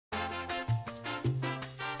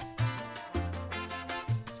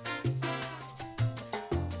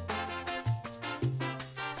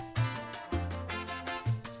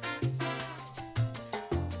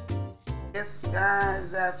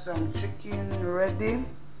Guys, I have some chicken ready.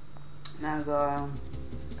 Now go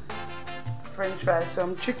French fry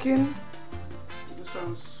some chicken. Do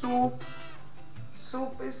some soup.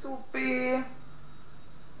 Soupy.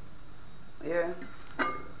 Yeah.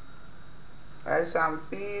 Rice and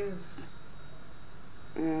peas.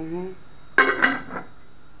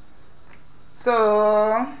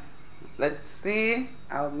 So let's see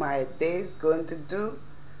how my day is going to do.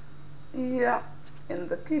 Yeah, in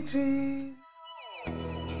the kitchen.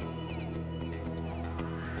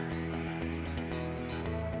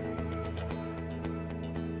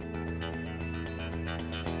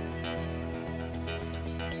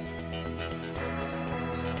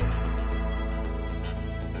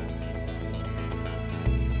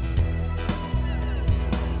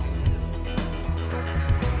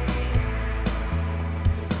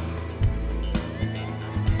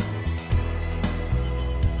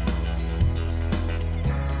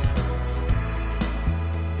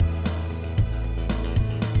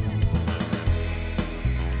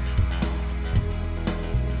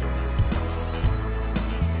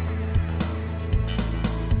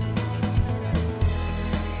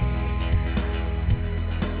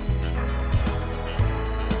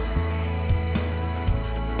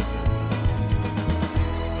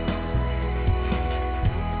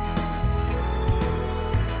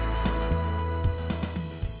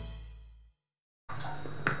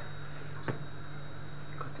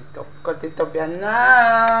 Cut it up here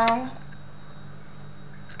now.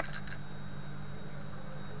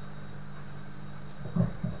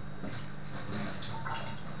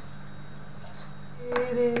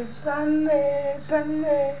 It is Sunday.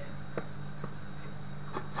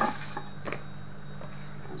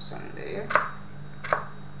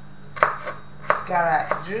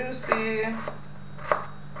 Carrot juicy.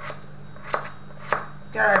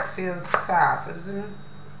 Carrot feels soft, isn't it?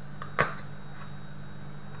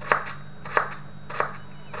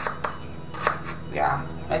 Yeah,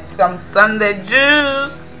 make some Sunday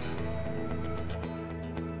juice.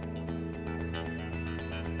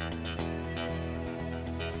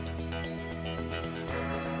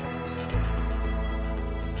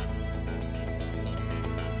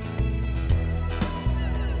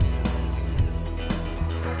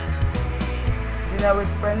 Dinner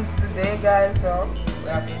with friends today, guys, so we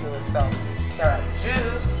have to do some carrot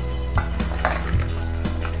juice.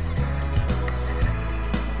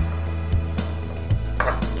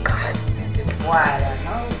 Boil it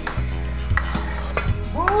now.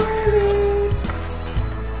 Boil it.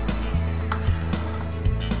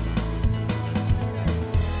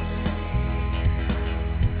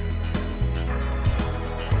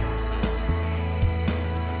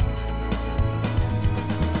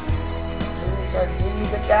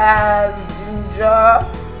 Ginger, guys, ginger.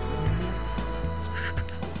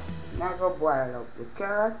 Now go boil up the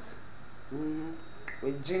carrots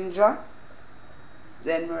with ginger.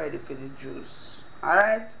 Then we're ready for the juice.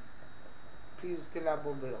 Alright? Please kill a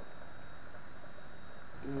bubble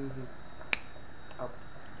up.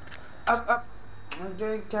 Up. I'm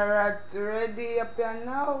doing carrot ready up here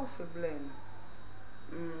now for blend.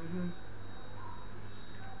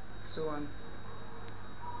 So on.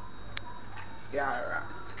 Yeah, alright.